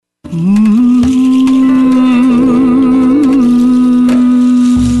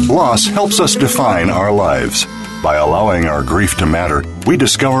Loss helps us define our lives. By allowing our grief to matter, we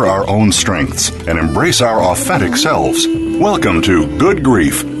discover our own strengths and embrace our authentic selves. Welcome to Good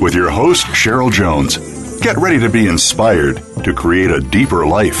Grief with your host, Cheryl Jones. Get ready to be inspired to create a deeper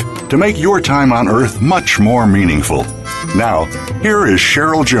life, to make your time on Earth much more meaningful. Now, here is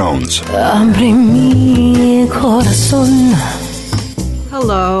Cheryl Jones.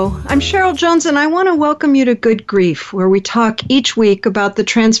 Hello, I'm Cheryl Jones, and I want to welcome you to Good Grief, where we talk each week about the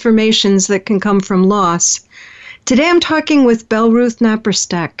transformations that can come from loss. Today I'm talking with Belruth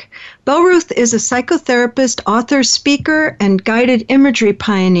Naparstek. Belruth is a psychotherapist, author, speaker, and guided imagery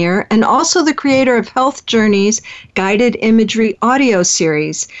pioneer, and also the creator of Health Journeys guided imagery audio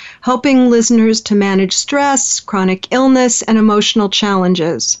series, helping listeners to manage stress, chronic illness, and emotional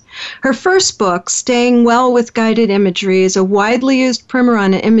challenges. Her first book, Staying Well with Guided Imagery, is a widely used primer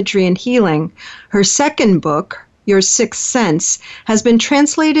on imagery and healing. Her second book, Your Sixth Sense, has been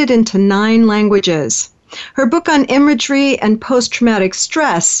translated into 9 languages. Her book on imagery and post-traumatic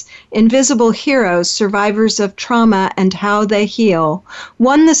stress, Invisible Heroes, Survivors of Trauma and How They Heal,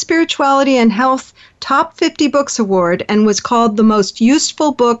 won the Spirituality and Health Top 50 Books Award and was called the most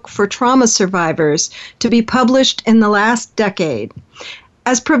useful book for trauma survivors to be published in the last decade.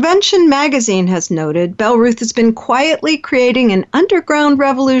 As Prevention Magazine has noted, Belruth has been quietly creating an underground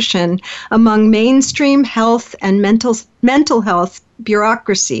revolution among mainstream health and mental health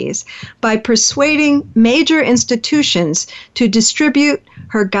bureaucracies by persuading major institutions to distribute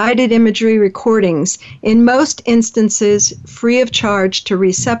her guided imagery recordings, in most instances free of charge to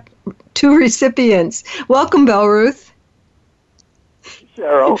recipients. Welcome, Belruth.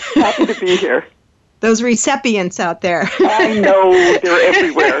 Cheryl, happy to be here. Those recipients out there. I know, they're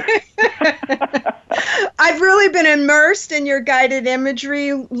everywhere. I've really been immersed in your guided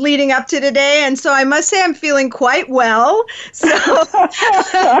imagery leading up to today, and so I must say I'm feeling quite well. So I'll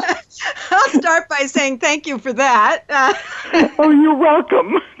start by saying thank you for that. Oh, you're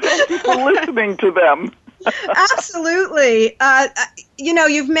welcome. Thank you for listening to them. Absolutely.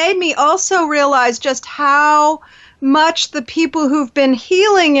 You've made me also realize just how much the people who've been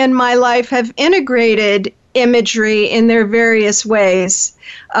healing in my life have integrated imagery in their various ways.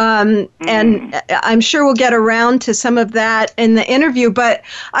 And I'm sure we'll get around to some of that in the interview, but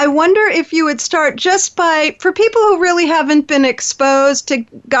I wonder if you would start just by, for people who really haven't been exposed to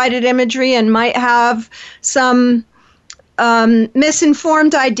guided imagery and might have some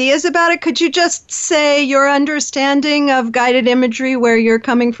misinformed ideas about it, could you just say your understanding of guided imagery, where you're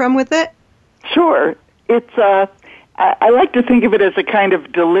coming from with it? Sure. It's I like to think of it as a kind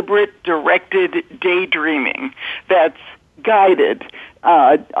of deliberate, directed daydreaming that's guided,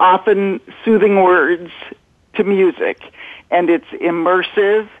 often soothing words to music, and it's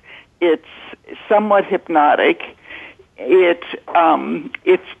immersive, it's somewhat hypnotic,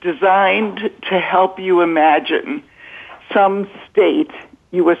 it's designed to help you imagine some state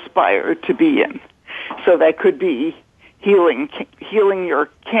you aspire to be in. So that could be healing your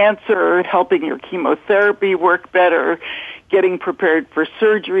cancer, helping your chemotherapy work better, getting prepared for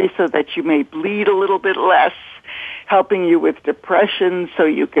surgery so that you may bleed a little bit less, helping you with depression so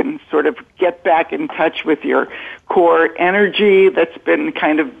you can sort of get back in touch with your core energy that's been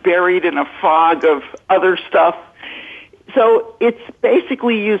kind of buried in a fog of other stuff. So it's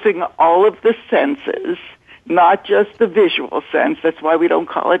basically using all of the senses, not just the visual sense. That's why we don't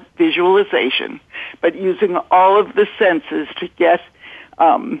call it visualization, but using all of the senses to get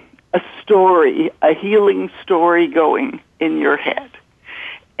a story, a healing story going in your head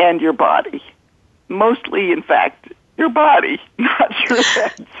and your body. Mostly, in fact, your body, not your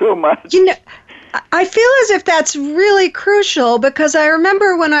head so much. I feel as if that's really crucial, because I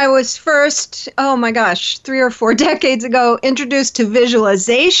remember when I was first, 3 or 4 decades ago, introduced to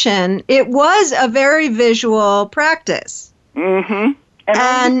visualization, it was a very visual practice. Mm-hmm.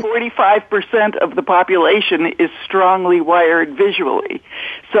 And only 45% of the population is strongly wired visually.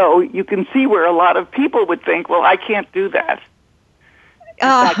 So you can see where a lot of people would think, well, I can't do that.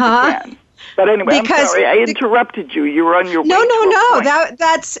 Uh-huh. But anyway, I'm sorry, I interrupted you. You were on your way. No.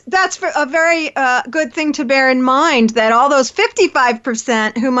 That's a very good thing to bear in mind, that all those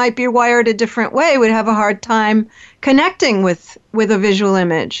 55% who might be wired a different way would have a hard time connecting with a visual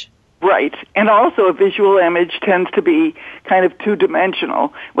image. Right. And also a visual image tends to be kind of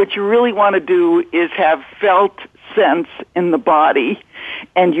two-dimensional. What you really want to do is have felt sense in the body,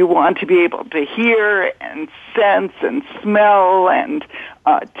 and you want to be able to hear and sense and smell and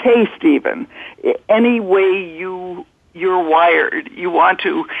taste even. Any way you're wired, you want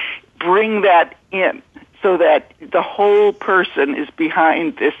to bring that in. so that the whole person is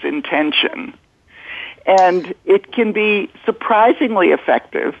behind this intention. And it can be surprisingly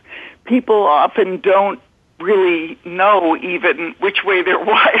effective. People often don't really know even which way they're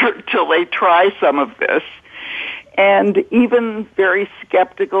wired till they try some of this. And even very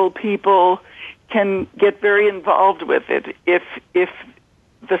skeptical people can get very involved with it if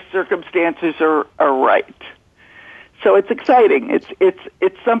the circumstances are right. So it's exciting.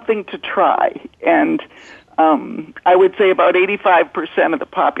 It's something to try. And I would say about 85% of the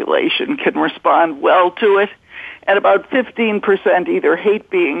population can respond well to it, and about 15% either hate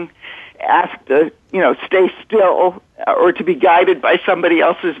being asked to, stay still or to be guided by somebody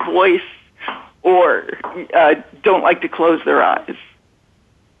else's voice, or don't like to close their eyes.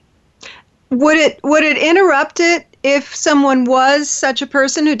 Would it interrupt it if someone was such a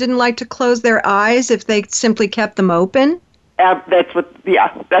person who didn't like to close their eyes if they simply kept them open? That's exactly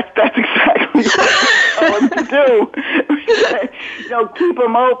what I tell them to do. Keep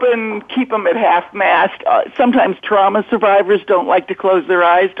them open, keep them at half-mast. Sometimes trauma survivors don't like to close their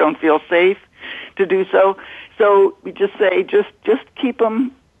eyes, don't feel safe to do so. So we just say, just keep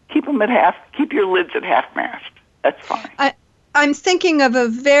them keep your lids at half-mast. That's fine. I'm thinking of a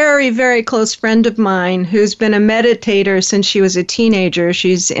very, very close friend of mine who's been a meditator since she was a teenager.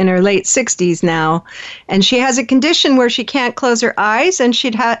 She's in her late 60s now, and she has a condition where she can't close her eyes, and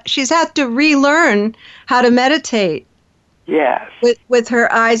she's had to relearn how to meditate. Yes. With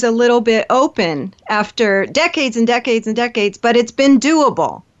her eyes a little bit open after decades and decades and decades, but it's been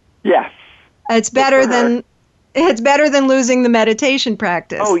doable. Yes. It's better than losing the meditation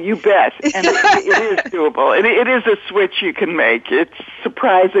practice. Oh, you bet. And it is doable. And it is a switch you can make. It's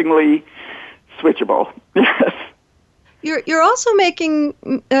surprisingly switchable. Yes. You're also bringing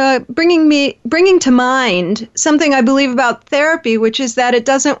to mind something I believe about therapy, which is that it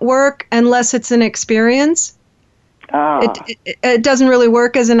doesn't work unless it's an experience. It doesn't really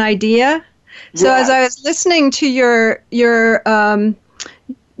work as an idea. So as I was listening to your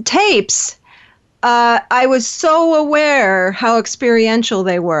tapes, I was so aware how experiential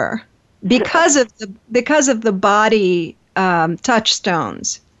they were because of the body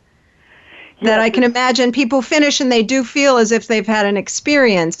touchstones. That I can imagine people finish and they do feel as if they've had an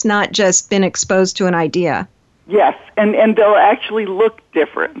experience, not just been exposed to an idea. Yes, and they'll actually look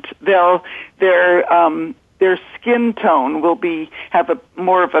different. Their skin tone will have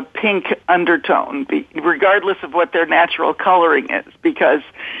more of a pink undertone, regardless of what their natural coloring is, because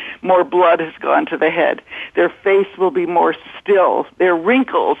more blood has gone to the head. Their face will be more still. Their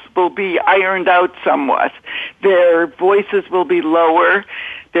wrinkles will be ironed out somewhat. Their voices will be lower.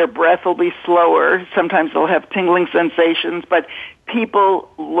 Their breath will be slower. Sometimes they'll have tingling sensations, but people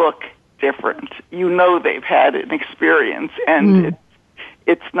look different. They've had an experience, and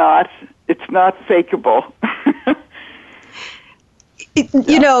it's not fakeable.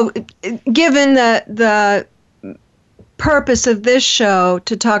 Given the purpose of this show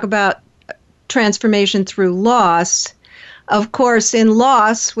to talk about transformation through loss, of course, in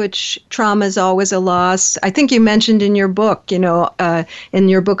loss, which trauma is always a loss. I think you mentioned in your book, in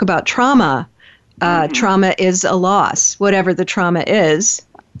your book about trauma, trauma is a loss, whatever the trauma is.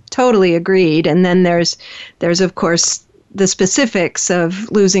 Totally agreed. And then there's of course the specifics of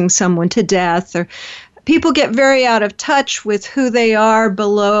losing someone to death, or people get very out of touch with who they are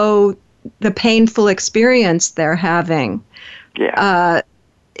below the painful experience they're having. Yeah.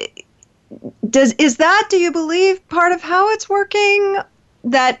 Is that, do you believe, part of how it's working?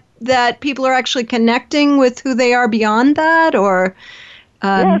 That people are actually connecting with who they are beyond that, or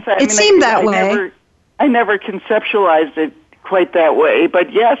yes, it seemed that way. I never conceptualized it quite that way,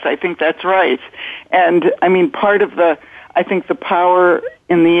 but yes, I think that's right. And part of the power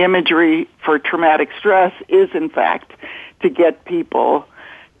in the imagery for traumatic stress is, in fact, to get people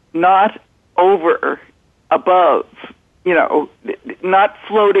not above, not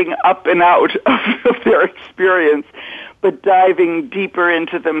floating up and out of their experience, but diving deeper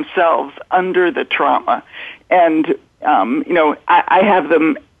into themselves under the trauma. And, I have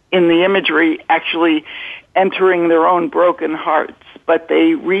them in the imagery actually entering their own broken hearts, but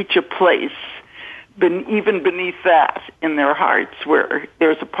they reach a place even beneath that in their hearts where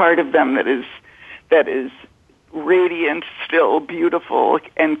there's a part of them that is radiant, still beautiful,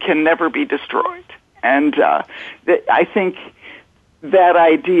 and can never be destroyed. And I think that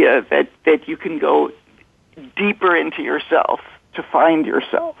idea that you can go deeper into yourself to find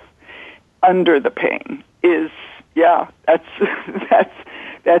yourself under the pain is, that's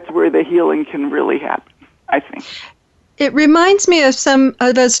where the healing can really happen, I think. It reminds me of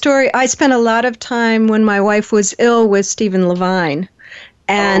a story. I spent a lot of time when my wife was ill with Stephen Levine.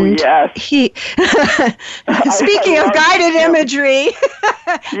 And yes. he, speaking of guided imagery,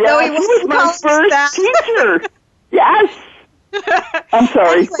 though he was my first teacher. Yes. I'm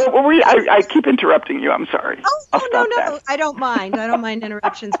sorry. Anyway. I keep interrupting you. I'm sorry. Oh, no. I don't mind. I don't mind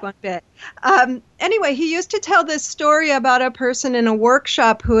interruptions one bit. Anyway, he used to tell this story about a person in a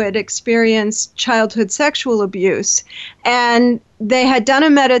workshop who had experienced childhood sexual abuse. And they had done a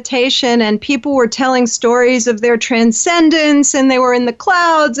meditation, and people were telling stories of their transcendence, and they were in the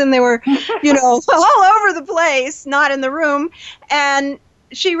clouds, and they were, all over the place, not in the room. And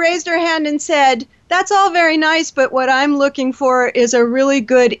she raised her hand and said, "That's all very nice, but what I'm looking for is a really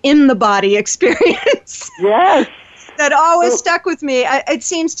good in-the-body experience." Yes. That always stuck with me. It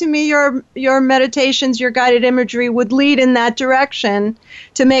seems to me your meditations, your guided imagery would lead in that direction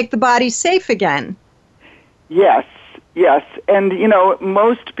to make the body safe again. Yes. And,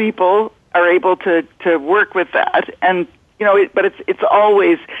 most people are able to work with that. And, but it's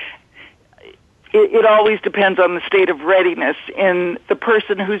always... It always depends on the state of readiness in the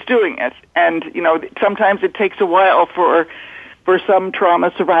person who's doing it. And, sometimes it takes a while for some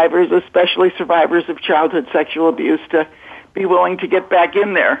trauma survivors, especially survivors of childhood sexual abuse, to be willing to get back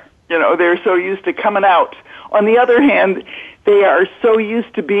in there. They're so used to coming out. On the other hand, they are so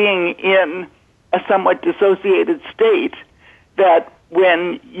used to being in a somewhat dissociated state that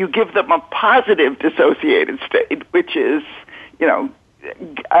when you give them a positive dissociated state, which is,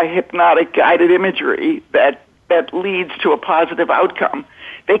 a hypnotic guided imagery that leads to a positive outcome,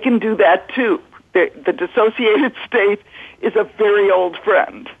 they can do that too. The dissociated state is a very old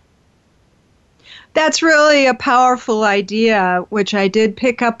friend. That's really a powerful idea, which I did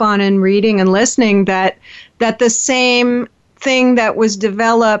pick up on in reading and listening, that the same thing that was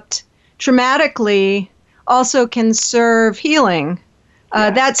developed traumatically also can serve healing.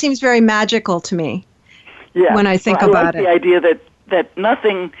 That seems very magical to me when I think about it. The idea that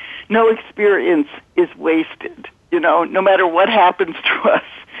no experience is wasted. No matter what happens to us,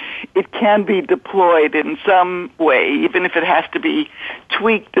 it can be deployed in some way, even if it has to be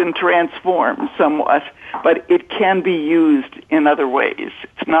tweaked and transformed somewhat, but it can be used in other ways.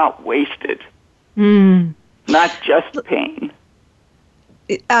 It's not wasted. Not just pain.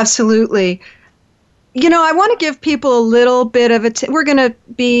 Absolutely. I want to give people a little bit of we're going to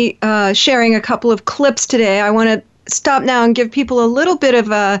be sharing a couple of clips today. I want to stop now and give people a little bit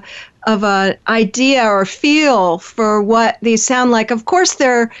of a idea or feel for what these sound like. Of course,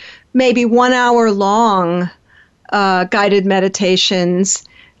 they're maybe 1 hour long guided meditations,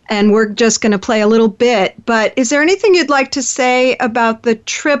 and we're just going to play a little bit. But is there anything you'd like to say about the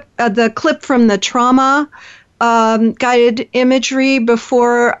clip from the trauma guided imagery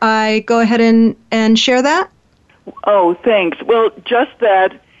before I go ahead and share that? Oh, thanks. Well, just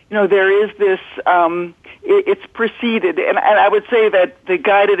that, there is this, it's preceded, and I would say that the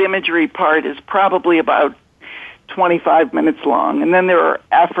guided imagery part is probably about 25 minutes long, and then there are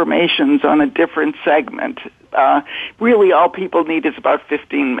affirmations on a different segment. Really, all people need is about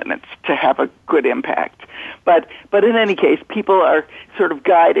 15 minutes to have a good impact. But in any case, people are sort of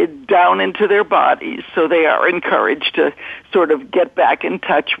guided down into their bodies, so they are encouraged to sort of get back in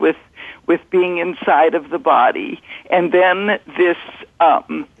touch with being inside of the body. And then this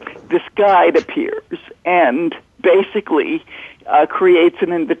guide appears and basically creates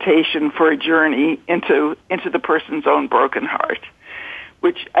an invitation for a journey into the person's own broken heart.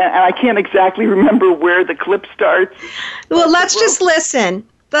 Which, and I can't exactly remember where the clip starts. Well, let's just listen.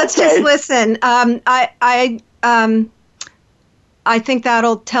 Let's just listen. I think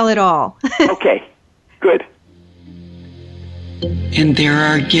that'll tell it all. Okay, good. And there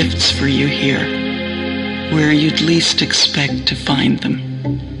are gifts for you here, where you'd least expect to find them.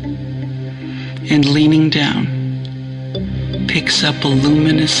 And leaning down, picks up a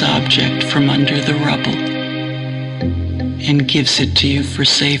luminous object from under the rubble and gives it to you for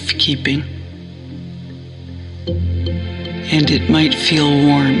safekeeping. And it might feel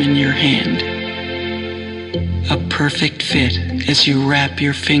warm in your hand, a perfect fit as you wrap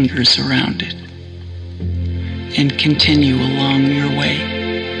your fingers around it and continue along your way.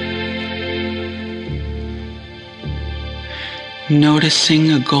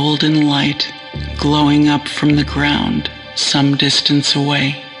 Noticing a golden light glowing up from the ground some distance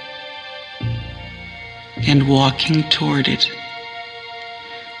away, and walking toward it,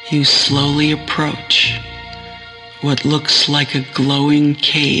 you slowly approach what looks like a glowing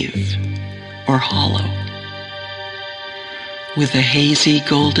cave or hollow, with a hazy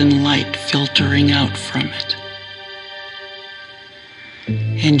golden light filtering out from it.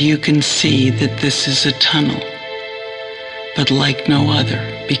 And you can see that this is a tunnel, but like no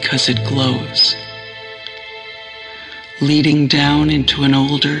other because it glows. leading down into an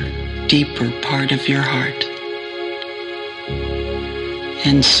older, deeper part of your heart.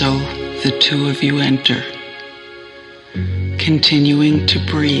 And so the two of you enter, continuing to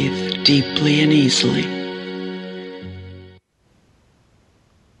breathe deeply and easily.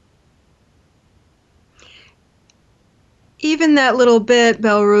 Even that little bit,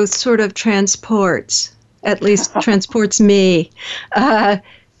 Belle Ruth, sort of transports, at least transports me, to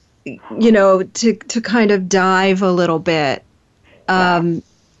kind of dive a little bit.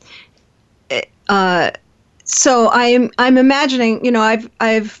 So I'm imagining,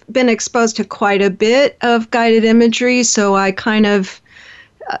 I've been exposed to quite a bit of guided imagery, so I kind of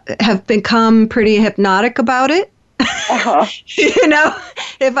have become pretty hypnotic about it. Uh-huh.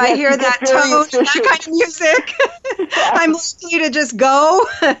 If I hear that tone, that kind of music, I'm likely to just go.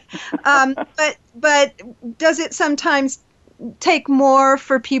 But does it sometimes take more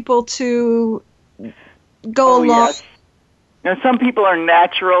for people to go along? Yes. Some people are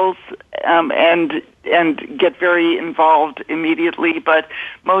naturals and get very involved immediately, but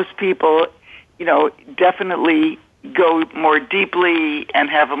most people, definitely go more deeply and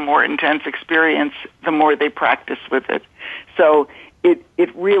have a more intense experience the more they practice with it. So it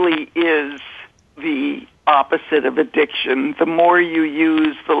really is the opposite of addiction. The more you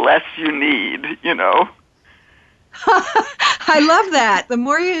use, the less you need, I love that. The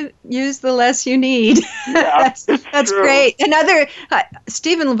more you use, the less you need. Yeah, that's great. Another,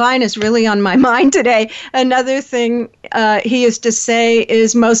 Stephen Levine is really on my mind today. Another thing he used to say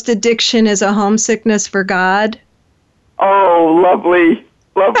is most addiction is a homesickness for God. Oh, lovely.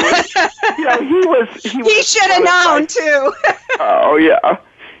 He should have known too. Oh yeah,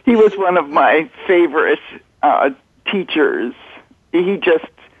 he was one of my favorite teachers. He just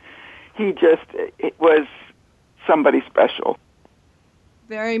was somebody special.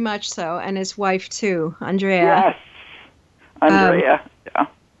 Very much so, and his wife too, Andrea. Yes, Andrea. Yeah.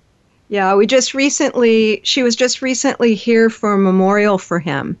 Yeah, she was just recently here for a memorial for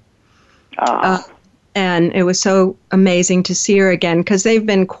him. And it was so amazing to see her again because they've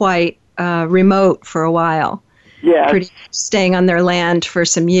been quite remote for a while. Yeah. Pretty much staying on their land for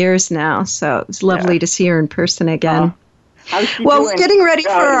some years now. So it was lovely to see her in person again. How's she well, doing? We're getting ready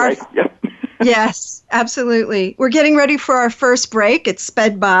for our... Yeah. Yes, absolutely. We're getting ready for our first break. It's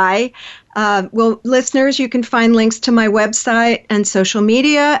sped by. Listeners, you can find links to my website and social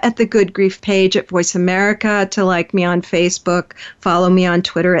media at the Good Grief page at Voice America, to like me on Facebook, follow me on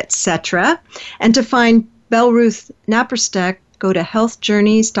Twitter, etc. And to find Belle Ruth Naparstek, go to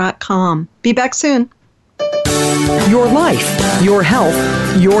healthjourneys.com. Be back soon. Your life, your health,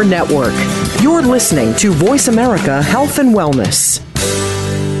 your network. You're listening to Voice America Health and Wellness.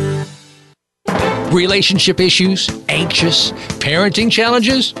 Relationship issues? Anxious? Parenting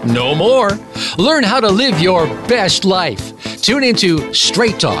challenges? No more. Learn how to live your best life. Tune into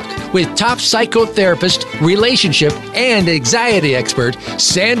Straight Talk with top psychotherapist, relationship, and anxiety expert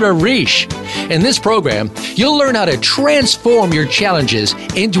Sandra Reish. In this program, you'll learn how to transform your challenges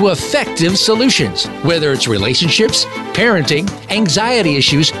into effective solutions, whether it's relationships, parenting, anxiety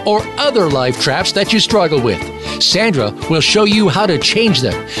issues, or other life traps that you struggle with. Sandra will show you how to change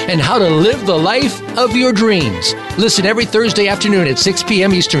them and how to live the life of your dreams. Listen every Thursday afternoon at 6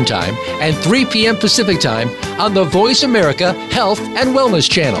 p.m. Eastern Time and 3 p.m. Pacific Time on the Voice America Health and Wellness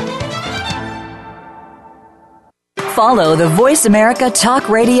Channel. Follow the Voice America Talk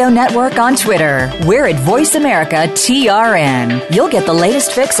Radio Network on Twitter. We're at Voice America TRN. You'll get the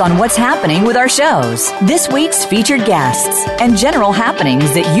latest fix on what's happening with our shows, this week's featured guests, and general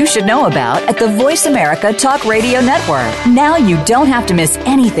happenings that you should know about at the Voice America Talk Radio Network. Now you don't have to miss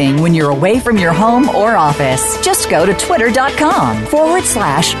anything when you're away from your home or office. Just go to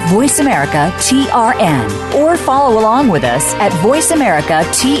twitter.com/Voice America TRN or follow along with us at Voice America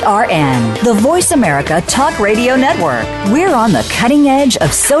TRN, the Voice America Talk Radio Network. We're on the cutting edge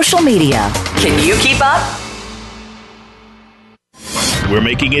of social media. Can you keep up? We're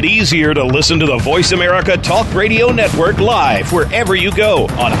making it easier to listen to the Voice America Talk Radio Network live wherever you go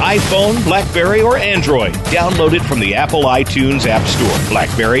on iPhone, BlackBerry, or Android. Download it from the Apple iTunes App Store,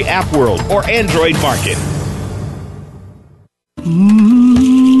 BlackBerry App World, or Android Market.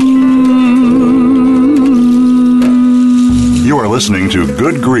 You are listening to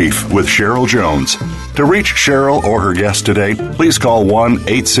Good Grief with Cheryl Jones. To reach Cheryl or her guest today, please call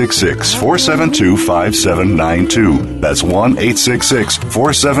 1-866-472-5792. That's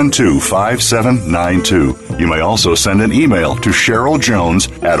 1-866-472-5792. You may also send an email to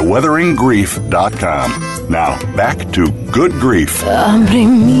CherylJones@weatheringgrief.com. Now, back to Good Grief.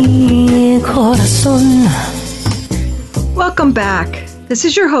 Welcome back. This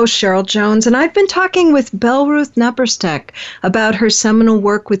is your host, Cheryl Jones, and I've been talking with Belle-Ruth Naparstek about her seminal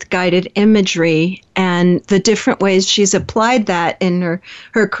work with guided imagery and the different ways she's applied that in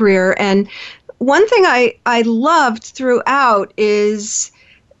her career. And one thing I loved throughout is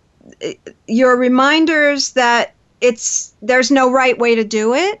your reminders that there's no right way to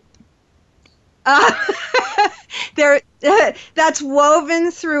do it. That's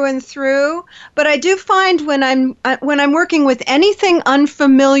woven through and through. But I do find when I'm working with anything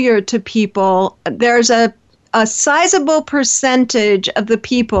unfamiliar to people, there's a sizable percentage of the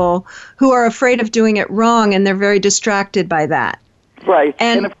people who are afraid of doing it wrong, and they're very distracted by that. Right,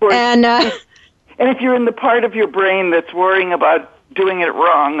 and of course, and if you're in the part of your brain that's worrying about doing it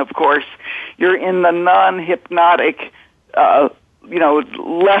wrong, of course, you're in the non-hypnotic,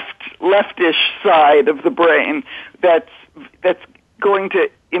 leftish side of the brain that's going to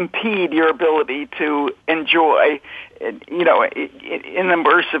impede your ability to enjoy, an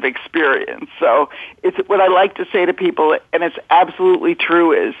immersive experience. So it's what I like to say to people, and it's absolutely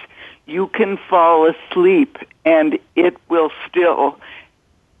true, is you can fall asleep and it will still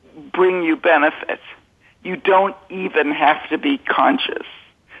bring you benefits. You don't even have to be conscious.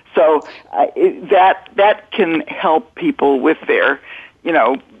 So that can help people with their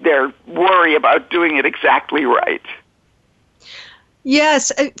worry about doing it exactly right.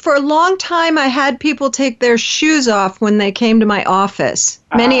 Yes, for a long time I had people take their shoes off when they came to my office.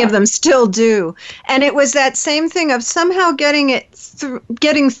 Many of them still do. And it was that same thing of somehow getting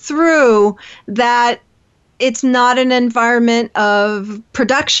through that it's not an environment of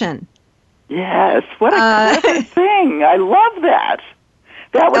production. Yes, what a clever thing. I love that.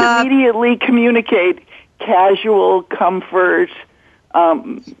 That would immediately communicate casual comfort,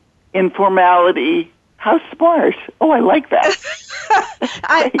 informality. How smart. Oh, I like that.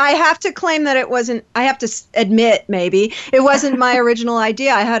 I have to claim that it wasn't, I have to admit maybe, it wasn't my original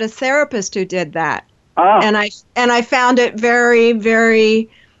idea. I had a therapist who did that. And I found it very, very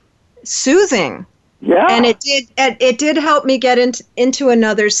soothing. Yeah. And it did help me get into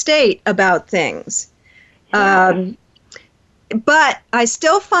another state about things. Yeah. But I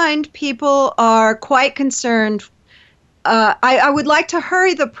still find people are quite concerned. I would like to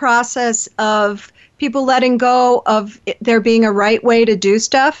hurry the process of people letting go of there being a right way to do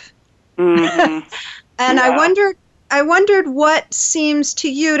stuff. Mm-hmm. And yeah. I wondered what seems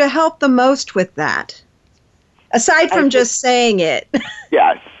to you to help the most with that, aside from just saying it.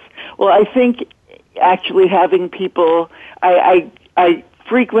 Yes. Well, I think actually having people, I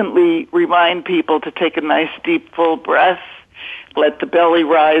frequently remind people to take a nice deep full breath, let the belly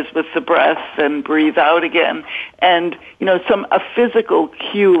rise with the breath, and breathe out again. And, a physical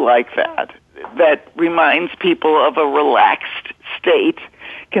cue like that reminds people of a relaxed state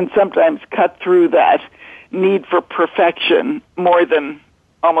can sometimes cut through that need for perfection more than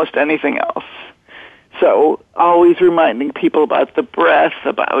almost anything else. So always reminding people about the breath,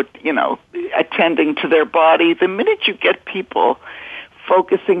 about, attending to their body. The minute you get people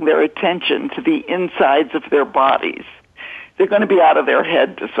focusing their attention to the insides of their bodies, they're going to be out of their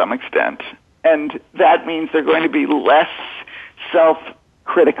head to some extent. And that means they're going to be less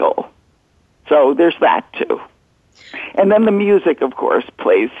self-critical. So there's that, too. And then the music, of course,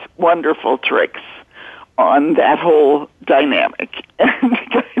 plays wonderful tricks on that whole dynamic.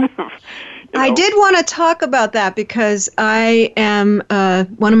 I did want to talk about that because I am,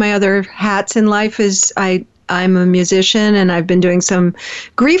 one of my other hats in life is I'm a musician, and I've been doing some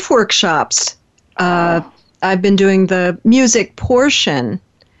grief workshops. I've been doing the music portion.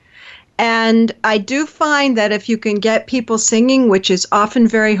 And I do find that if you can get people singing, which is often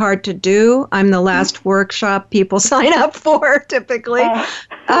very hard to do, I'm the last workshop people sign up for typically.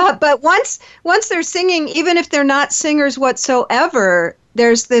 But once they're singing, even if they're not singers whatsoever,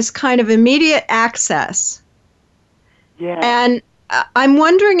 there's this kind of immediate access. Yeah. And I'm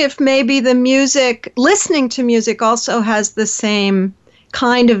wondering if maybe the music, listening to music also has the same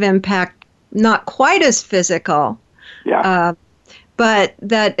kind of impact, not quite as physical. Yeah. But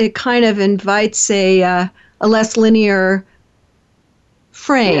that it kind of invites a less linear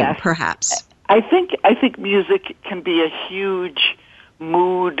frame, perhaps. I think music can be a huge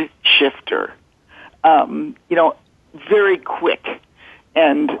mood shifter. Very quick,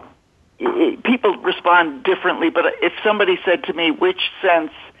 and people respond differently. But if somebody said to me, "Which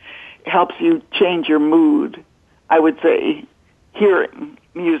sense helps you change your mood?" I would say, "Hearing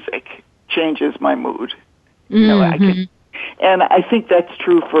music changes my mood." Mm-hmm. And I think that's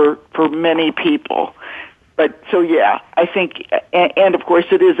true for many people. But so, I think, and of course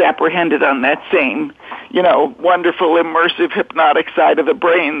it is apprehended on that same, wonderful, immersive, hypnotic side of the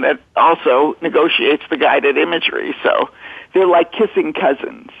brain that also negotiates the guided imagery. So they're like kissing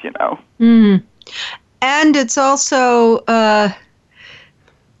cousins, And it's also,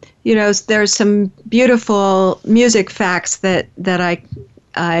 there's some beautiful music facts that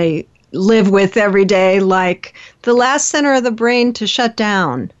I live with every day, like the last center of the brain to shut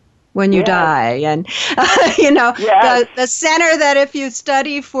down when you die, and the center that if you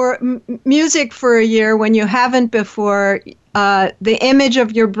study for music for a year when you haven't before, the image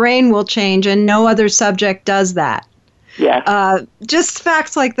of your brain will change, and no other subject does that. Yes. Just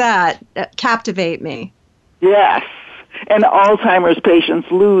facts like that captivate me. Yes. And Alzheimer's patients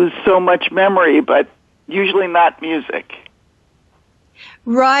lose so much memory, but usually not music.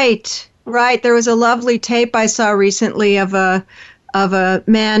 Right. There was a lovely tape I saw recently of a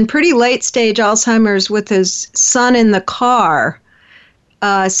man, pretty late stage Alzheimer's, with his son in the car,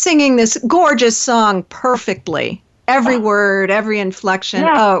 singing this gorgeous song perfectly. Every word, every inflection.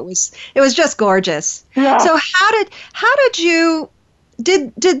 Yeah. Oh, it was just gorgeous. Yeah. So how did you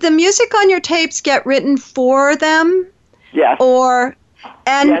did the music on your tapes get written for them? Yes.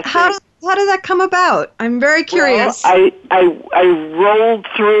 Yes, how did that come about? I'm very curious. Well, I rolled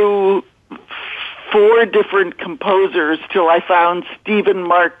through 4 different composers till I found Stephen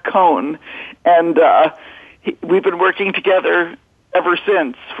Mark Cohn, and we've been working together ever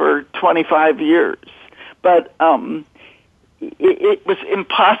since for 25 years. But it was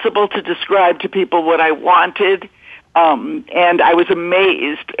impossible to describe to people what I wanted, and I was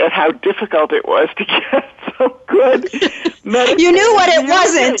amazed at how difficult it was to get so good. You knew what it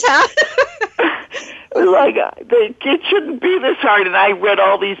wasn't, huh? Like, it shouldn't be this hard. And I read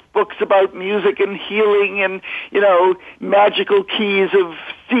all these books about music and healing and, magical keys of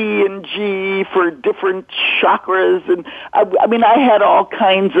C and G for different chakras. And I had all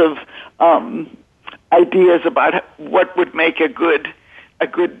kinds of ideas about what would make a good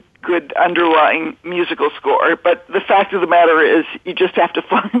underlying musical score. But the fact of the matter is, you just have to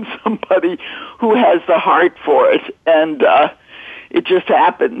find somebody who has the heart for it, and it just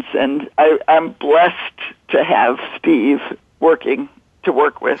happens. And I'm blessed to have Steve work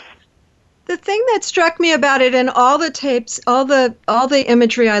with. The thing that struck me about it in all the tapes, all the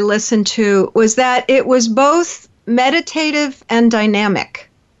imagery I listened to, was that it was both meditative and dynamic.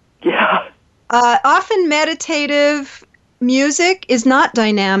 Yeah. Often meditative music is not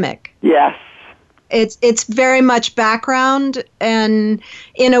dynamic. Yes. It's very much background, and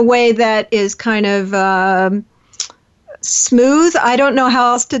in a way that is kind of smooth. I don't know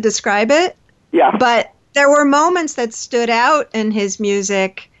how else to describe it. Yeah. But there were moments that stood out in his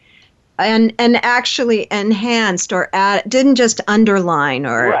music and actually enhanced or didn't just underline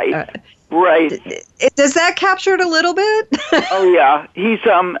or... Right. Right. Does that capture it a little bit? Oh yeah, he's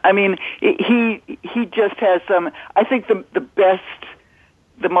he just has some. I think the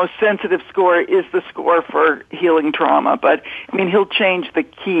most sensitive score is the score for healing trauma. But he'll change the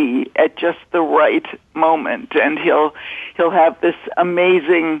key at just the right moment, and he'll have this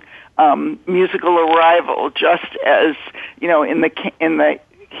amazing musical arrival, just as in the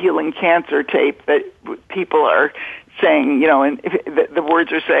healing cancer tape that people are saying, and the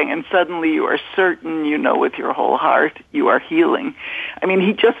words are saying, and suddenly you are certain with your whole heart you are healing.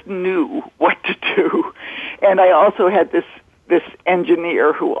 He just knew what to do. And I also had this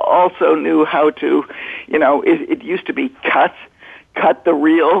engineer who also knew how to, it used to be cut the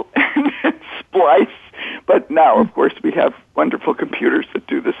reel and splice. But now, of course, we have wonderful computers that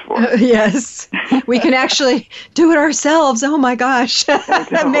do this for us. Yes. We can actually do it ourselves. Oh, my gosh.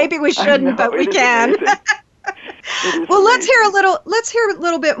 Maybe we shouldn't, but we can. Well, let's hear a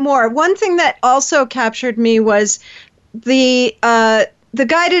little bit more. One thing that also captured me was the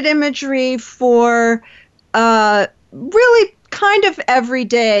guided imagery for really kind of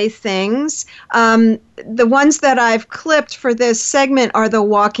everyday things. The ones that I've clipped for this segment are the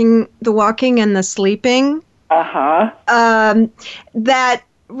walking and the sleeping. That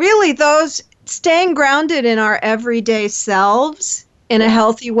really, those staying grounded in our everyday selves in a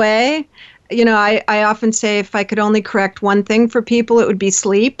healthy way. I often say if I could only correct one thing for people, it would be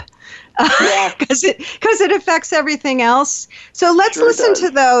sleep, because it affects everything else. So let's listen to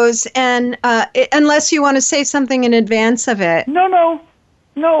those, and unless you want to say something in advance of it. No.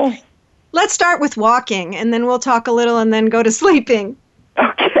 Let's start with walking, and then we'll talk a little, and then go to sleeping.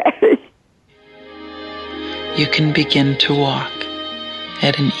 Okay. You can begin to walk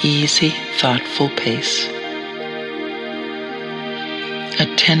at an easy, thoughtful pace,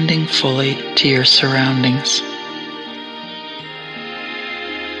 attending fully to your surroundings,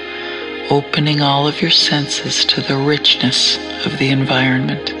 opening all of your senses to the richness of the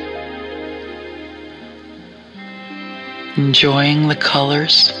environment, enjoying the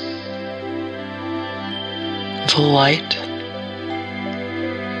colors, the light,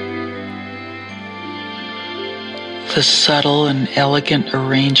 the subtle and elegant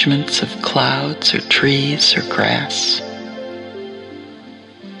arrangements of clouds or trees or grass,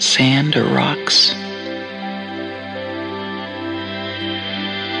 sand or rocks,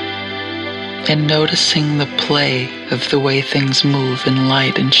 and noticing the play of the way things move in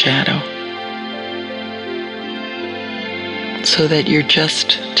light and shadow, so that you're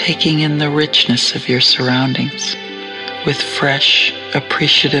just taking in the richness of your surroundings with fresh,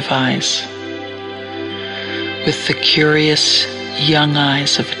 appreciative eyes, with the curious, young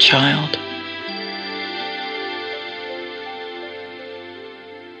eyes of a child.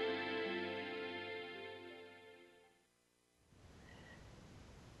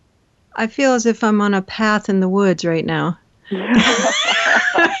 I feel as if I'm on a path in the woods right now. Yeah,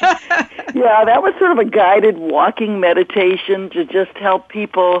 that was sort of a guided walking meditation to just help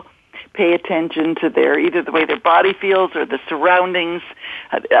people pay attention to either the way their body feels or the surroundings,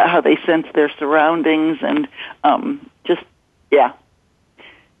 how they sense their surroundings, and yeah.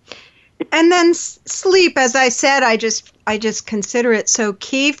 And then sleep, as I said, I just consider it so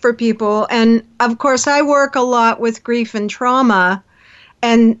key for people. And of course, I work a lot with grief and trauma,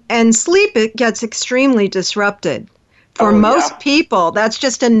 and sleep, it gets extremely disrupted for most people. That's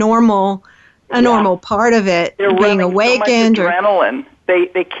just a normal part of it. They're being awakened so much adrenaline.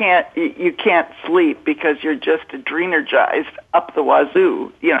 They can't. You can't sleep because you're just adrenergized up the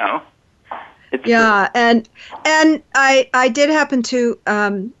wazoo. You know. And I did happen to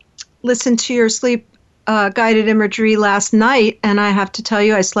listen to your sleep guided imagery last night, and I have to tell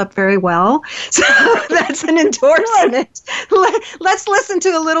you, I slept very well. So that's an endorsement. Let's listen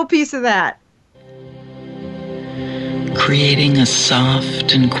to a little piece of that. Creating a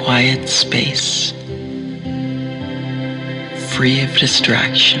soft and quiet space, free of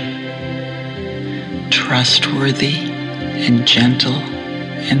distraction, trustworthy and gentle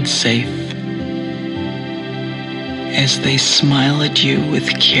and safe, as they smile at you with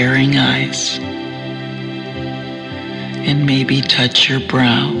caring eyes and maybe touch your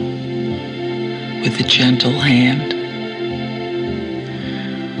brow with a gentle hand,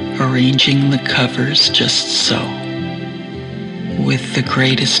 arranging the covers just so, with the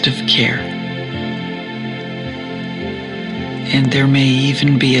greatest of care. And there may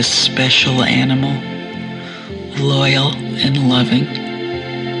even be a special animal, loyal and loving,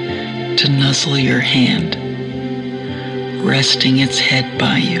 to nuzzle your hand, resting its head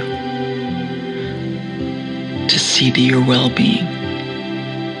by you, to see to your well-being.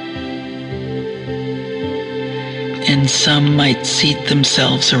 And some might seat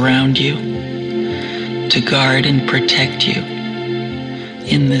themselves around you to guard and protect you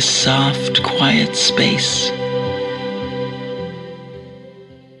in this soft, quiet space.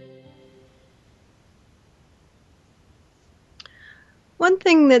 One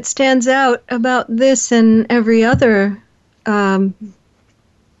thing that stands out about this and every other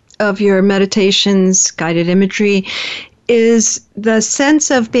of your meditations, guided imagery, is the sense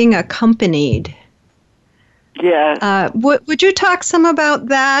of being accompanied. Yeah. Would you talk some about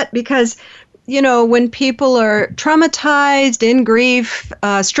that? Because, you know, when people are traumatized, in grief,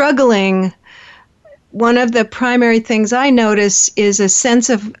 struggling, one of the primary things I notice is a sense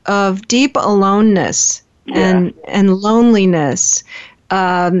of deep aloneness and loneliness.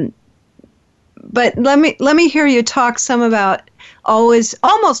 But let me hear you talk some about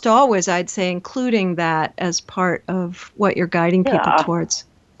almost always, I'd say, including that as part of what you're guiding people towards.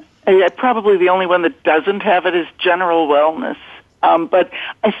 Probably the only one that doesn't have it is general wellness. But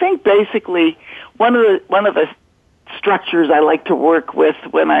I think basically one of the structures I like to work with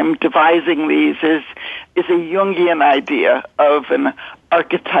when I'm devising these is a Jungian idea of an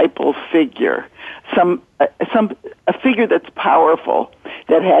archetypal figure, a figure that's powerful,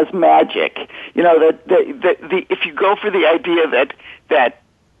 that has magic. You know, that if you go for the idea that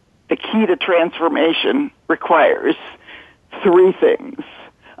the key to transformation requires three things: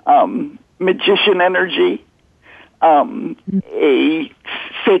 magician energy, a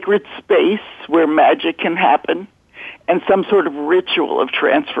sacred space where magic can happen, and some sort of ritual of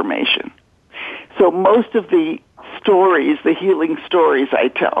transformation. So most of the stories, the healing stories I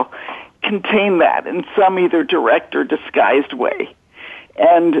tell, contain that in some either direct or disguised way.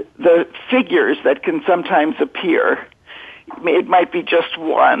 And the figures that can sometimes appear, it might be just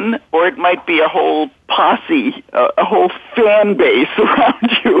one, or it might be a whole posse, a whole fan base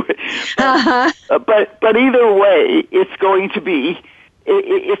around you. But either way, it's going to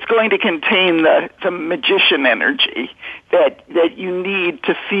contain the magician energy that you need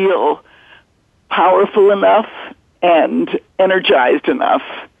to feel powerful enough and energized enough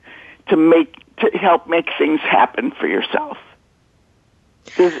to help make things happen for yourself.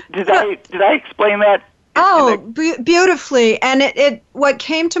 Did I explain that Beautifully. And it what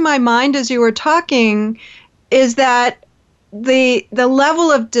came to my mind as you were talking is that the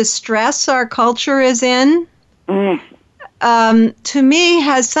level of distress our culture is in, to me,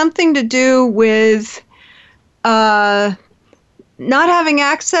 has something to do with not having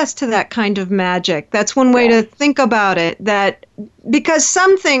access to that kind of magic. That's one way to think about it. That because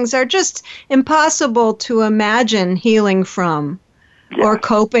some things are just impossible to imagine healing from or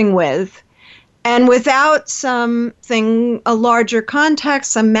coping with. And without something, a larger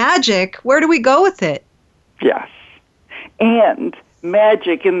context, some magic, where do we go with it? Yes. And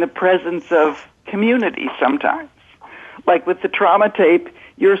magic in the presence of community sometimes. Like with the trauma tape,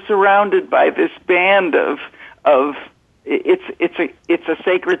 you're surrounded by this band of it's a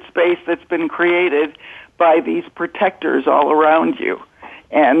sacred space that's been created by these protectors all around you.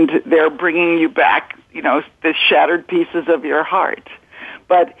 And they're bringing you back, the shattered pieces of your heart.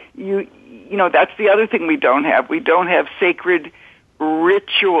 But that's the other thing we don't have. We don't have sacred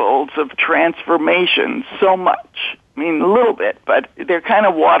rituals of transformation so much. I mean, a little bit, but they're kind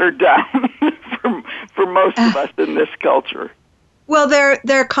of watered down for most of us in this culture. Well,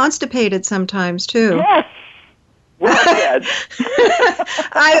 they're constipated sometimes too. Yes. Well said.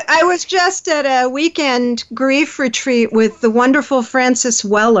 I was just at a weekend grief retreat with the wonderful Francis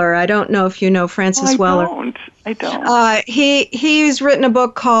Weller. I don't know if you know Francis Weller. I don't. He's written a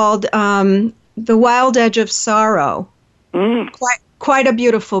book called The Wild Edge of Sorrow. Quite a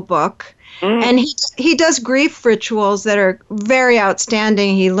beautiful book. And he does grief rituals that are very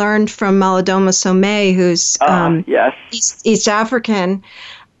outstanding. He learned from Malidoma Somé, who's East African.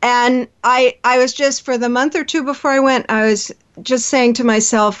 And I was just, for the month or two before I went, I was just saying to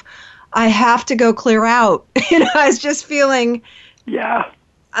myself, I have to go clear out. I was just feeling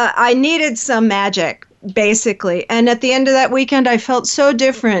I needed some magic, basically. And at the end of that weekend, I felt so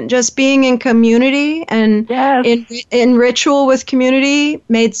different. Just being in community and in ritual with community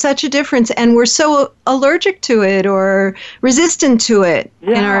made such a difference. And we're so allergic to it or resistant to it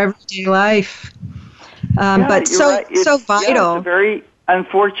in our everyday life. But so vital. Yeah, it's a very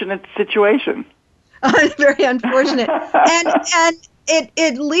unfortunate situation. Very unfortunate. And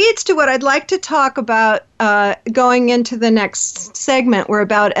it leads to what I'd like to talk about going into the next segment. We're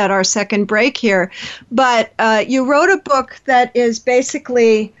about at our second break here. But you wrote a book that is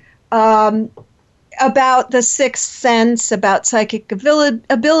basically about the sixth sense, about psychic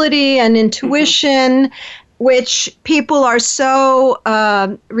ability and intuition, which people are so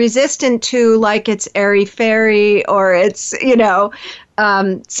resistant to, like it's airy-fairy or it's,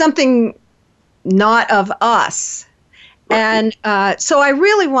 something not of us. And so I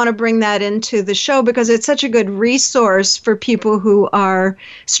really want to bring that into the show because it's such a good resource for people who are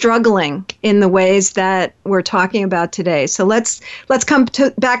struggling in the ways that we're talking about today. So let's come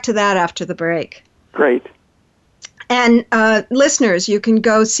back to that after the break. Great. And listeners, you can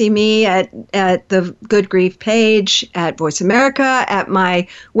go see me at the Good Grief page at Voice America, at my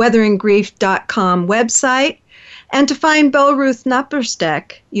weatheringgrief.com website. And to find Belruth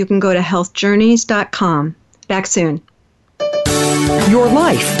Naparstek, you can go to healthjourneys.com. Back soon. Your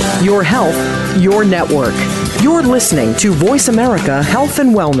life, your health, your network. You're listening to Voice America Health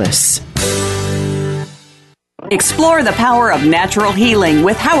and Wellness. Explore the power of natural healing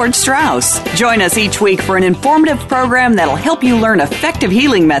with Howard Strauss. Join us each week for an informative program that'll help you learn effective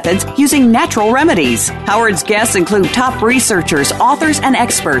healing methods using natural remedies. Howard's guests include top researchers, authors, and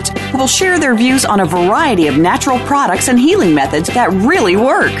experts who will share their views on a variety of natural products and healing methods that really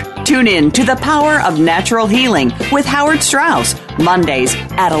work. Tune in to The Power of Natural Healing with Howard Strauss, Mondays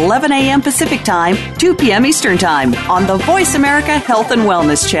at 11 a.m. Pacific Time, 2 p.m. Eastern Time on the Voice America Health and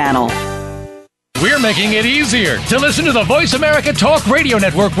Wellness Channel. We're making it easier to listen to the Voice America Talk Radio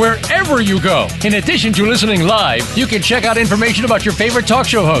Network wherever you go. In addition to listening live, you can check out information about your favorite talk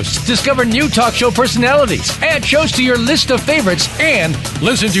show hosts, discover new talk show personalities, add shows to your list of favorites, and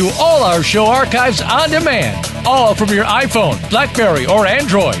listen to all our show archives on demand. All from your iPhone, BlackBerry, or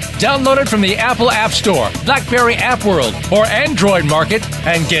Android. Download it from the Apple App Store, BlackBerry App World, or Android Market,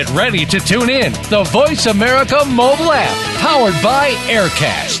 and get ready to tune in. The Voice America mobile app, powered by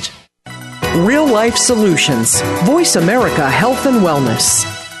Aircast. Real life solutions. Voice America Health and Wellness.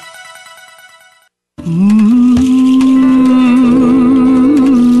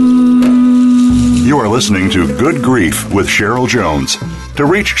 You are listening to Good Grief with Cheryl Jones. To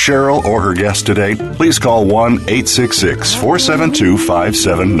reach Cheryl or her guest today, please call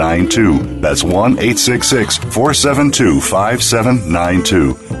 1-866-472-5792. That's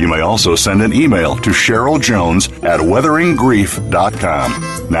 1-866-472-5792. You may also send an email to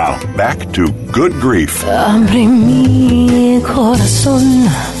CherylJones@weatheringgrief.com. Now, back to Good Grief.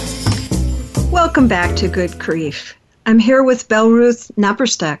 Well, Welcome back to Good Grief. I'm here with Belle-Ruth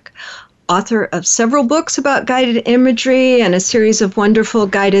Naparstek, author of several books about guided imagery and a series of wonderful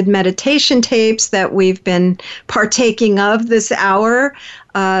guided meditation tapes that we've been partaking of this hour,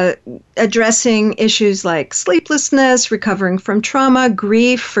 addressing issues like sleeplessness, recovering from trauma,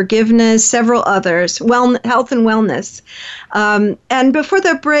 grief, forgiveness, several others, health and wellness. And before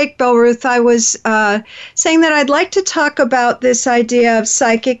the break, Belle-Ruth, I was saying that I'd like to talk about this idea of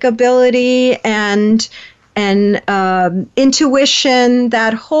psychic ability and intuition,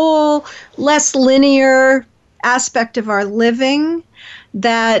 that whole less linear aspect of our living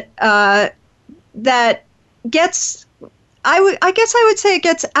that gets, I guess I would say it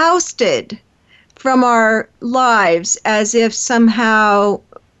gets ousted from our lives as if somehow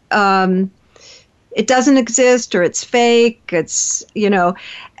it doesn't exist or it's fake. It's,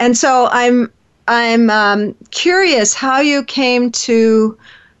 and so I'm curious how you came to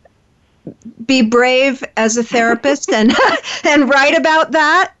be brave as a therapist and write about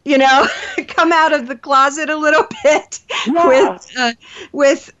that, come out of the closet a little bit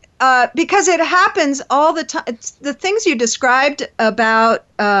with because it happens all the time. The things you described about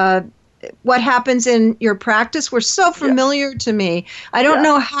what happens in your practice were so familiar to me. I don't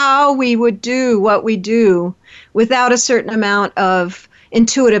know how we would do what we do without a certain amount of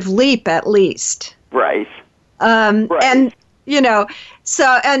intuitive leap, at least. Right. And,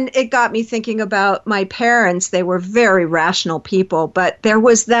 so, and it got me thinking about my parents. They were very rational people, but there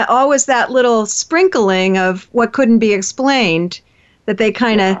was always that little sprinkling of what couldn't be explained that they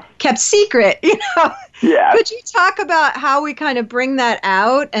kind of kept secret, Yeah. Could you talk about how we kind of bring that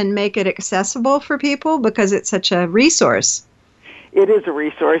out and make it accessible for people, because it's such a resource? It is a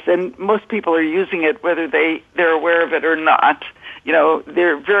resource, and most people are using it whether they're aware of it or not.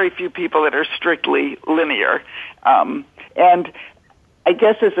 There are very few people that are strictly linear. And I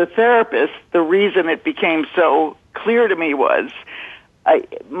guess as a therapist, the reason it became so clear to me was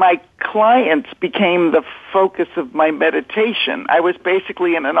my clients became the focus of my meditation. I was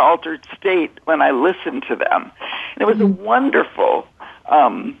basically in an altered state when I listened to them. And it was a wonderful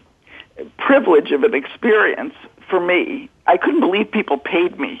privilege of an experience for me. I couldn't believe people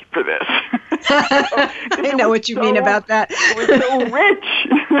paid me for this. I know what you mean about that. It was so rich.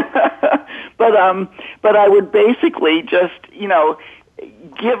 But I would basically just,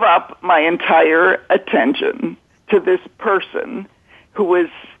 give up my entire attention to this person who was,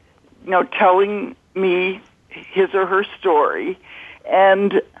 telling me his or her story,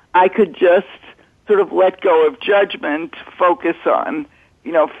 and I could just sort of let go of judgment, focus on,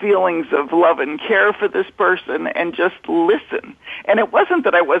 feelings of love and care for this person, and just listen. And it wasn't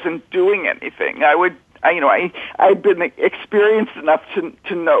that I wasn't doing anything. I'd been experienced enough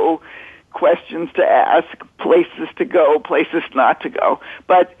to know questions to ask, places to go, places not to go.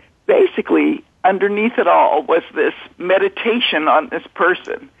 But basically, underneath it all was this meditation on this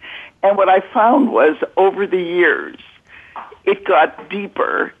person. And what I found was, over the years, it got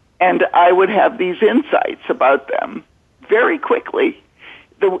deeper, and I would have these insights about them very quickly.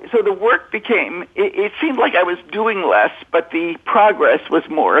 So the work became, it seemed like I was doing less, but the progress was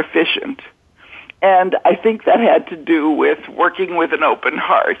more efficient. And I think that had to do with working with an open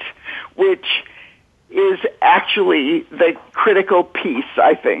heart, which is actually the critical piece,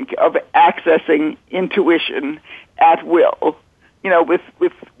 I think, of accessing intuition at will,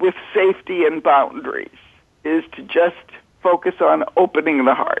 with safety and boundaries, is to just focus on opening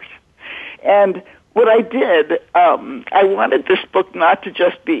the heart. And what I did, I wanted this book not to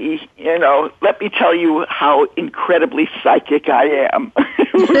just be, let me tell you how incredibly psychic I am.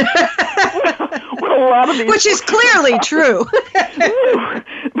 What a lot of these Which is clearly true.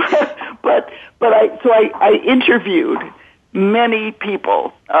 but I interviewed many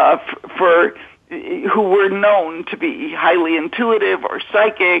people who were known to be highly intuitive or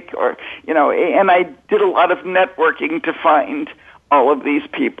psychic, or and I did a lot of networking to find all of these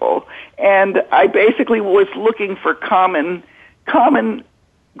people. And I basically was looking for common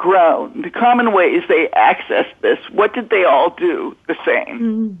ground, common ways they accessed this. What did they all do the same?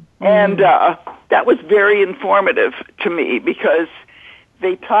 Mm-hmm. And that was very informative to me, because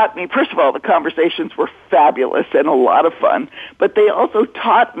they taught me, first of all, the conversations were fabulous and a lot of fun, but they also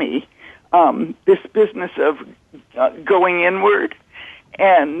taught me this business of going inward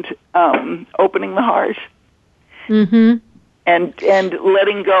and opening the heart. Mm-hmm. And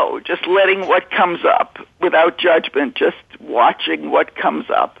letting go, just letting what comes up without judgment, just watching what comes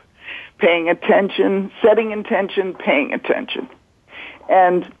up, paying attention, setting intention, paying attention.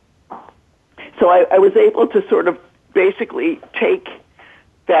 And so I was able to sort of basically take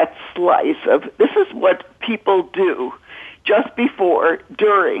that slice of, this is what people do just before,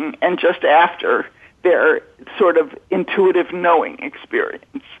 during, and just after their sort of intuitive knowing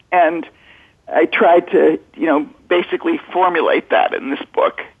experience. And I tried to, basically formulate that in this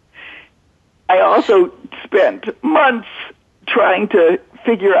book. I also spent months trying to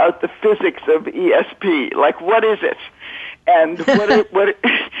figure out the physics of ESP. Like, what is it? And what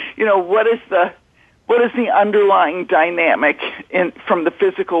is the underlying dynamic from the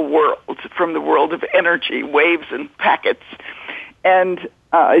physical world, from the world of energy, waves and packets, and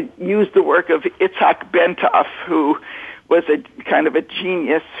used the work of Itzhak Bentov, who was a kind of a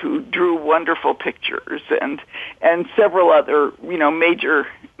genius who drew wonderful pictures, and several other major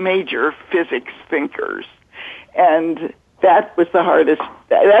physics thinkers. And that was the hardest.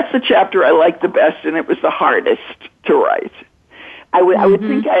 That's the chapter I liked the best, and it was the hardest to write. I would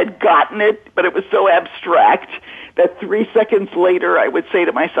think I had gotten it, but it was so abstract that 3 seconds later I would say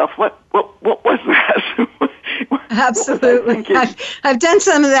to myself, "What was that?" Absolutely, I've done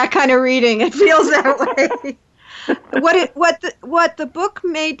some of that kind of reading. It feels that way. What the book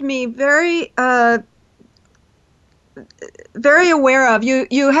made me very very aware of.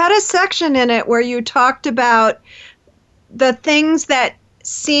 You had a section in it where you talked about the things that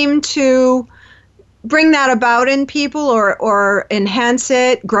seem to bring that about in people or enhance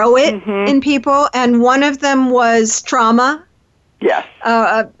it, grow it in people, and one of them was trauma. Yes.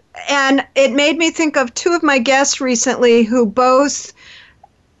 And it made me think of two of my guests recently who both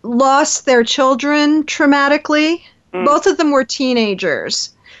lost their children traumatically. Both of them were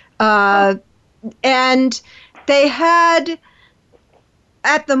teenagers. And they had,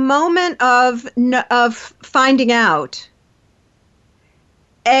 at the moment of finding out,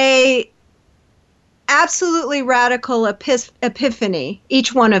 a absolutely radical epiphany,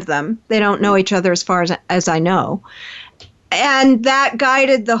 each one of them. They don't know each other as far as I know. And that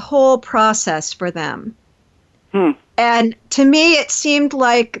guided the whole process for them. And to me, it seemed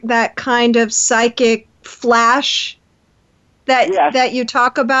like that kind of psychic flash that you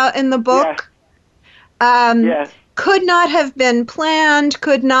talk about in the book. Could not have been planned,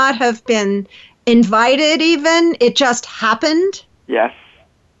 could not have been invited even. It just happened. Yes.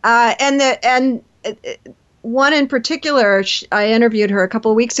 And one in particular, I interviewed her a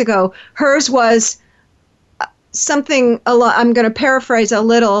couple of weeks ago. Hers was something, I'm going to paraphrase a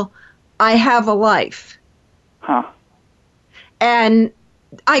little, I have a life. And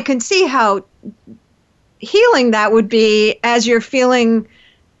I can see how healing that would be as you're feeling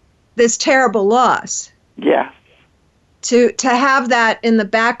this terrible loss. Yeah. To have that in the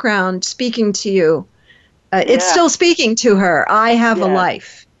background speaking to you. It's still speaking to her. I have a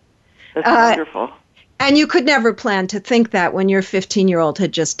life. That's wonderful. And you could never plan to think that when your 15-year-old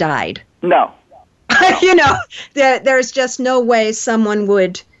had just died. No. There's just no way someone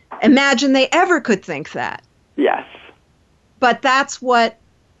would imagine they ever could think that. Yes. But that's what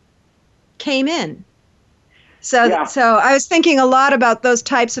came in. So I was thinking a lot about those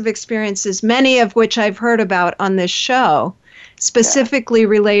types of experiences, many of which I've heard about on this show, specifically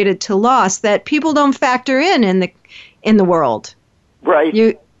related to loss, that people don't factor in the world.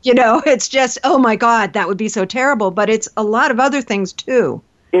 Right. It's just, oh my God, that would be so terrible. But it's a lot of other things too.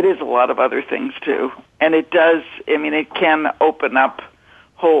 It is a lot of other things too. And it does, it can open up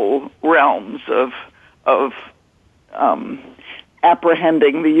whole realms of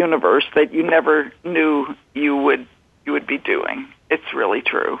apprehending the universe that you never knew you would be doing. It's really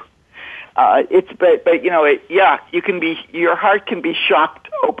true. You can be, your heart can be shocked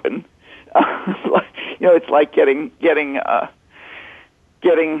open. It's like getting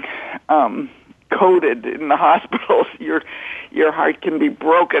coded in the hospitals. Your heart can be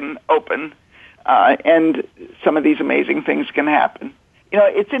broken open, and some of these amazing things can happen.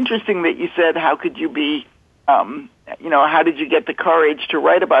 It's interesting that you said, how could you be, how did you get the courage to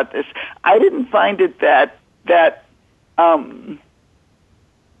write about this? I didn't find it that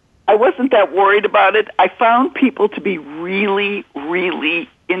I wasn't that worried about it. I found people to be really, really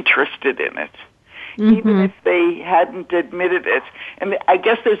interested in it, even if they hadn't admitted it. And I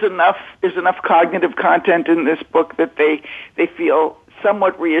guess there's enough cognitive content in this book that they feel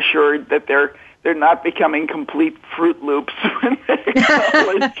somewhat reassured that they're not becoming complete Fruit Loops when they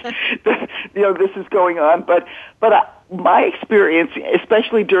acknowledge that this is going on. But my experience,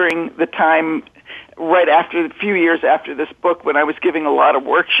 especially during the time right after, a few years after this book, when I was giving a lot of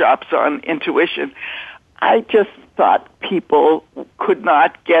workshops on intuition, I just thought people could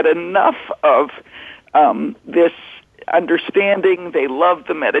not get enough of this understanding. They loved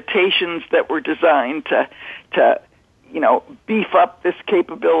the meditations that were designed to beef up this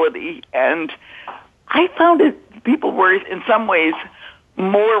capability. And I found people were in some ways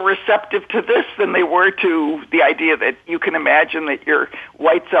more receptive to this than they were to the idea that you can imagine that your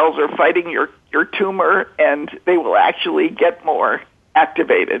white cells are fighting your tumor, and they will actually get more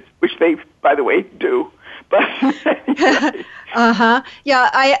activated, which they, by the way, do. But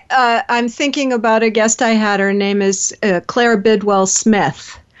Yeah, I'm thinking about a guest I had. Her name is Claire Bidwell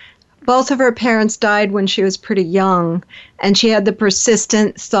Smith. Both of her parents died when she was pretty young, and she had the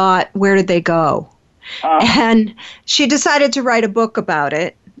persistent thought, where did they go? And she decided to write a book about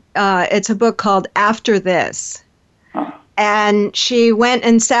it. It's a book called After This. And she went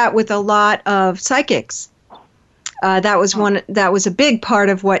and sat with a lot of psychics. That was a big part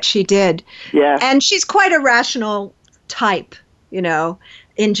of what she did. Yeah. And she's quite a rational type,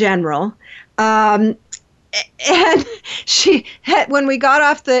 in general. And she had, when we got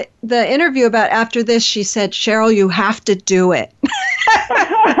off the interview about After This, she said, "Cheryl, you have to do it."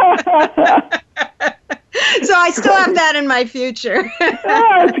 So I still have that in my future.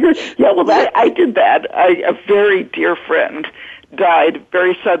 That's good. Yeah, well, I did that. A very dear friend died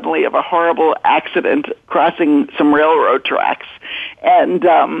very suddenly of a horrible accident crossing some railroad tracks, and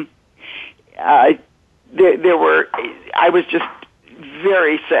I was just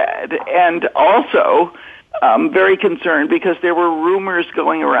very sad, and also very concerned because there were rumors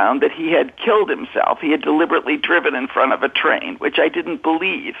going around that he had killed himself. He had deliberately driven in front of a train, which I didn't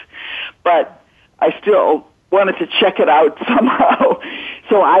believe, but I still wanted to check it out somehow.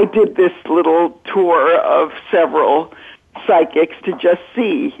 So I did this little tour of several psychics to just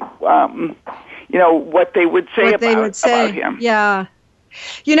see, what they would say about him. Yeah.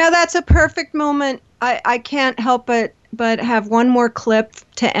 That's a perfect moment. I can't help but have one more clip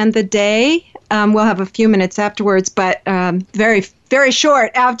to end the day. We'll have a few minutes afterwards, but very, very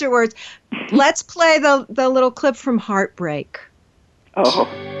short afterwards. Let's play the little clip from Heartbreak. Oh.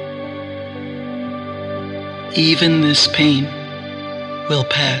 Even this pain will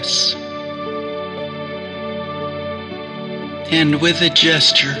pass. And with a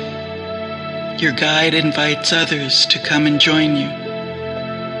gesture, your guide invites others to come and join you.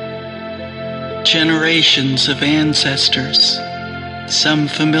 Generations of ancestors, some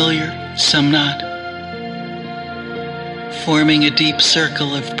familiar, some not, forming a deep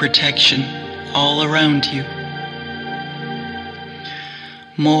circle of protection all around you.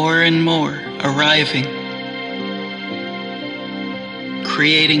 More and more arriving,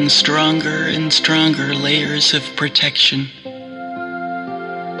 creating stronger and stronger layers of protection.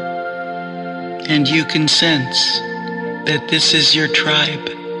 And you can sense that this is your tribe,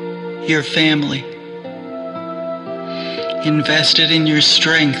 your family, invested in your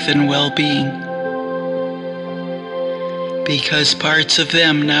strength and well-being, because parts of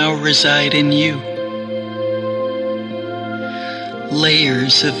them now reside in you.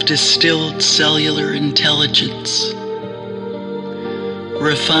 Layers of distilled cellular intelligence,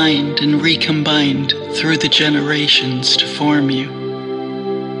 refined and recombined through the generations to form you.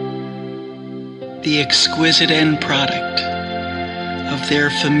 The exquisite end product of their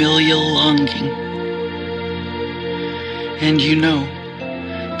familial longing. And you know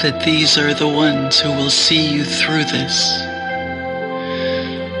that these are the ones who will see you through this,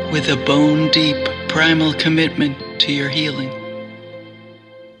 with a bone-deep primal commitment to your healing.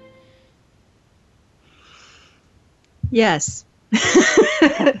 Yes.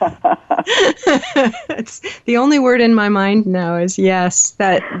 It's the only word in my mind now is yes.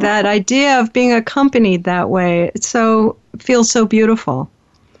 That idea of being accompanied that way, it feels so beautiful.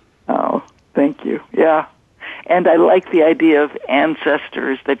 Oh, thank you. Yeah. And I like the idea of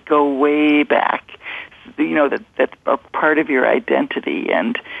ancestors that go way back, that are part of your identity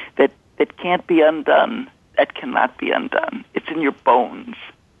and that can't be undone, that cannot be undone. It's in your bones.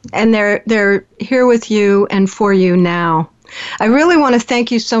 And they're here with you and for you now. I really want to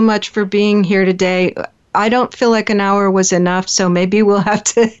thank you so much for being here today. I don't feel like an hour was enough, so maybe we'll have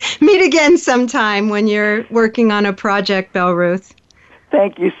to meet again sometime when you're working on a project, Belle-Ruth.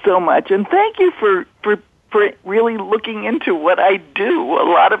 Thank you so much. And thank you for really looking into what I do. A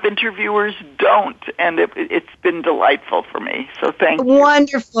lot of interviewers don't, and it's been delightful for me. So thank you.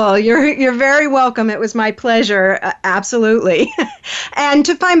 Wonderful. You're very welcome. It was my pleasure. Absolutely. And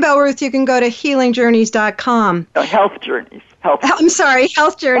to find Belle-Ruth, you can go to healingjourneys.com. Health Journeys. I'm sorry,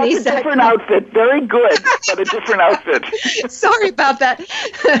 Health Journeys. That's a different outfit. Very good, but a different outfit. Sorry about that.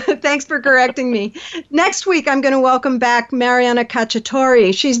 Thanks for correcting me. Next week, I'm going to welcome back Mariana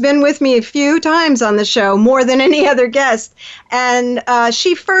Cacciatore. She's been with me a few times on the show, more than any other guest. And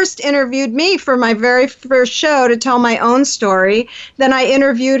she first interviewed me for my very first show to tell my own story. Then I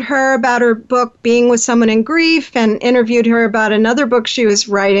interviewed her about her book, Being with Someone in Grief, and interviewed her about another book she was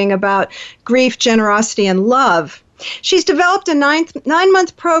writing about grief, generosity, and love. She's developed a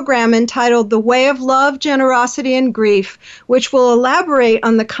 9-month program entitled The Way of Love, Generosity, and Grief, which will elaborate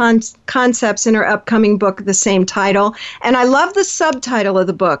on the concepts in her upcoming book of the same title. And I love the subtitle of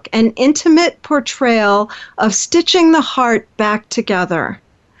the book, An Intimate Portrayal of Stitching the Heart Back Together.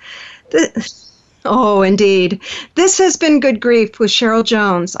 Oh, indeed. This has been Good Grief with Cheryl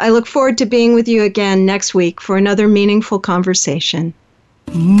Jones. I look forward to being with you again next week for another meaningful conversation.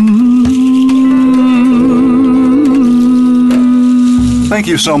 Thank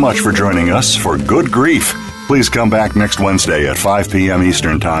you so much for joining us for Good Grief. Please come back next Wednesday at 5 p.m.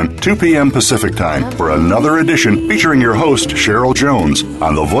 Eastern Time, 2 p.m. Pacific Time for another edition featuring your host, Cheryl Jones,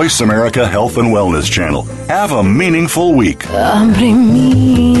 on the Voice America Health and Wellness Channel. Have a meaningful week. Abre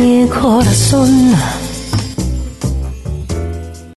mi corazón.